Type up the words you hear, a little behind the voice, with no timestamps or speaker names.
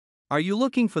Are you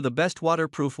looking for the best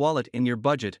waterproof wallet in your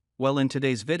budget? Well, in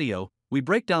today's video, we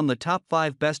break down the top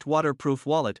 5 best waterproof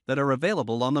wallet that are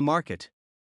available on the market.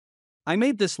 I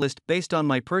made this list based on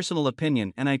my personal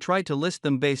opinion, and I tried to list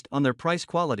them based on their price,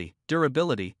 quality,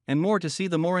 durability, and more to see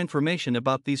the more information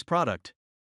about these products.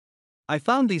 I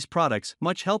found these products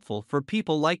much helpful for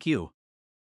people like you.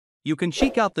 You can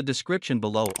check out the description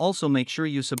below. Also make sure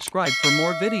you subscribe for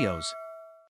more videos.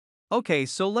 Okay,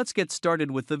 so let's get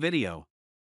started with the video.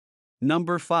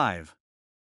 Number 5.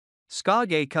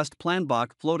 Skog Kust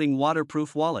Planbok Floating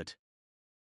Waterproof Wallet.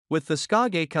 With the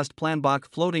Skog Kust Planbok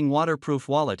Floating Waterproof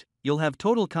Wallet, you'll have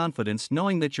total confidence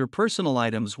knowing that your personal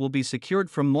items will be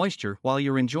secured from moisture while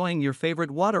you're enjoying your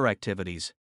favorite water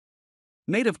activities.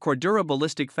 Made of Cordura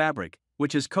ballistic fabric,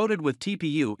 which is coated with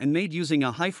TPU and made using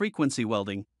a high-frequency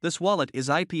welding, this wallet is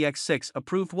IPX6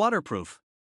 approved waterproof.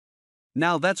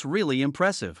 Now that's really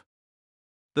impressive.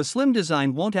 The slim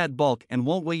design won't add bulk and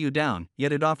won't weigh you down,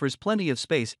 yet it offers plenty of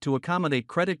space to accommodate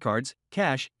credit cards,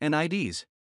 cash, and IDs.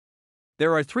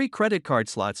 There are 3 credit card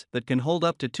slots that can hold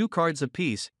up to 2 cards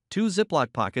apiece, 2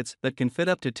 Ziploc pockets that can fit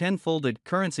up to 10 folded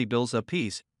currency bills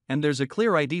apiece, and there's a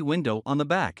clear ID window on the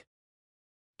back.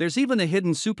 There's even a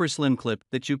hidden super slim clip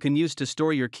that you can use to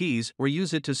store your keys or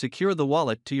use it to secure the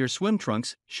wallet to your swim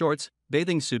trunks, shorts,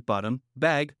 bathing suit bottom,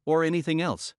 bag, or anything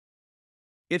else.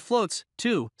 It floats,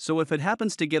 too, so if it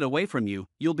happens to get away from you,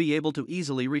 you'll be able to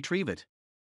easily retrieve it.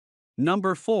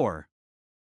 Number 4.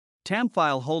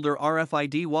 Tamfile Holder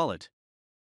RFID Wallet.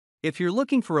 If you're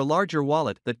looking for a larger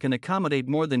wallet that can accommodate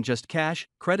more than just cash,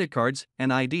 credit cards,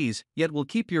 and IDs, yet will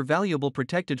keep your valuable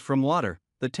protected from water,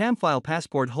 the Tamfile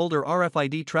Passport Holder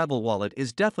RFID Travel Wallet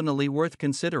is definitely worth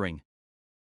considering.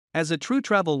 As a true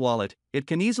travel wallet, it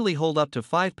can easily hold up to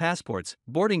 5 passports,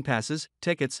 boarding passes,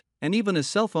 tickets, and even a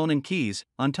cell phone and keys,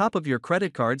 on top of your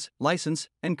credit cards, license,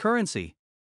 and currency.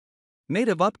 Made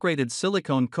of upgraded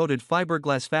silicone-coated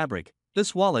fiberglass fabric,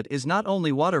 this wallet is not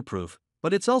only waterproof,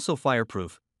 but it's also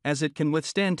fireproof, as it can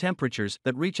withstand temperatures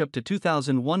that reach up to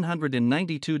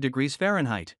 2,192 degrees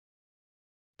Fahrenheit.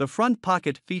 The front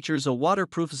pocket features a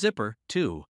waterproof zipper,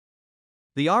 too.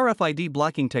 The RFID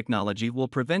blocking technology will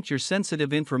prevent your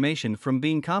sensitive information from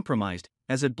being compromised,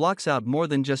 as it blocks out more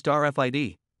than just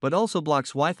RFID, but also blocks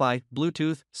Wi-Fi,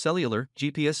 Bluetooth, cellular,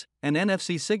 GPS, and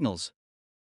NFC signals.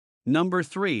 Number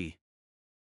 3.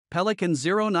 Pelican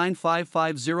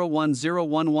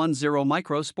 0955010110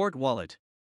 Micro Sport Wallet.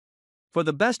 For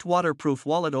the best waterproof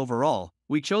wallet overall,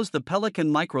 we chose the Pelican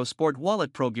Micro Sport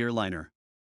Wallet Pro Gear Liner.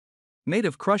 Made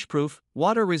of crush-proof,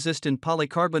 water-resistant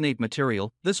polycarbonate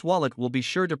material, this wallet will be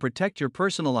sure to protect your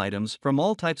personal items from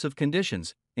all types of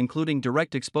conditions, including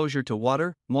direct exposure to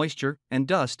water, moisture, and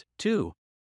dust, too.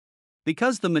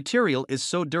 Because the material is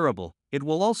so durable, it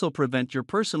will also prevent your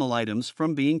personal items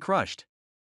from being crushed.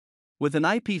 With an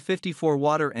IP54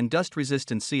 water and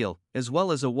dust-resistant seal, as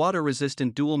well as a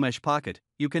water-resistant dual-mesh pocket,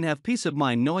 you can have peace of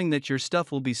mind knowing that your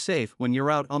stuff will be safe when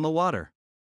you're out on the water.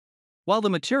 While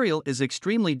the material is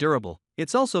extremely durable,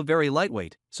 it's also very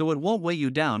lightweight, so it won't weigh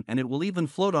you down and it will even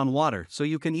float on water so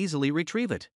you can easily retrieve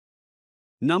it.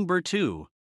 Number 2.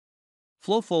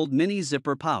 FlowFold Mini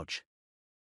Zipper Pouch.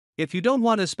 If you don't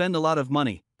want to spend a lot of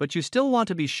money, but you still want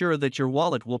to be sure that your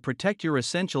wallet will protect your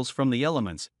essentials from the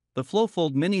elements, the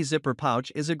FlowFold Mini Zipper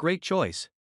Pouch is a great choice.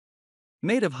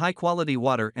 Made of high-quality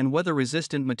water and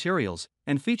weather-resistant materials,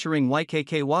 and featuring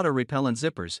YKK water-repellent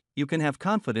zippers, you can have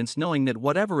confidence knowing that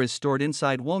whatever is stored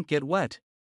inside won't get wet.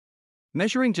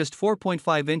 Measuring just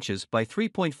 4.5 inches by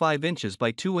 3.5 inches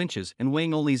by 2 inches and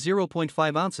weighing only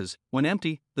 0.5 ounces, when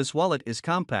empty, this wallet is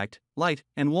compact, light,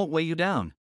 and won't weigh you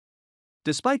down.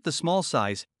 Despite the small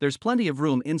size, there's plenty of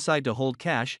room inside to hold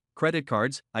cash, credit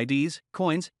cards, IDs,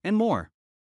 coins, and more.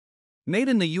 Made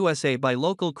in the USA by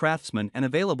local craftsmen and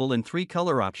available in 3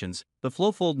 color options, the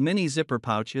FlowFold Mini Zipper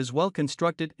Pouch is well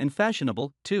constructed and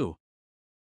fashionable, too.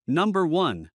 Number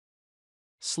 1.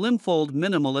 SlimFold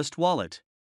Minimalist Wallet.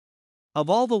 Of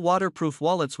all the waterproof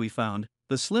wallets we found,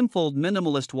 the SlimFold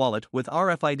Minimalist Wallet with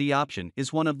RFID option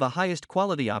is one of the highest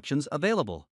quality options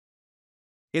available.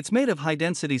 It's made of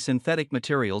high-density synthetic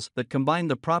materials that combine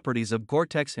the properties of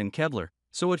Gore-Tex and Kevlar,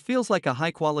 so it feels like a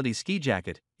high-quality ski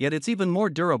jacket, yet it's even more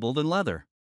durable than leather.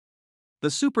 The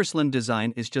super slim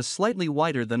design is just slightly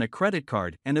wider than a credit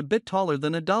card and a bit taller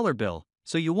than a dollar bill,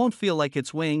 so you won't feel like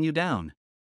it's weighing you down.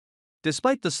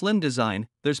 Despite the slim design,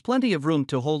 there's plenty of room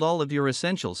to hold all of your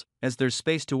essentials, as there's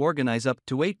space to organize up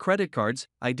to 8 credit cards,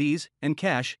 IDs, and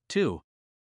cash, too.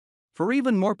 For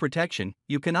even more protection,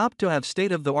 you can opt to have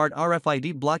state-of-the-art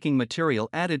RFID blocking material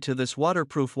added to this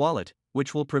waterproof wallet,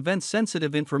 which will prevent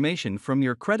sensitive information from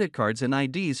your credit cards and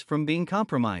IDs from being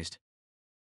compromised.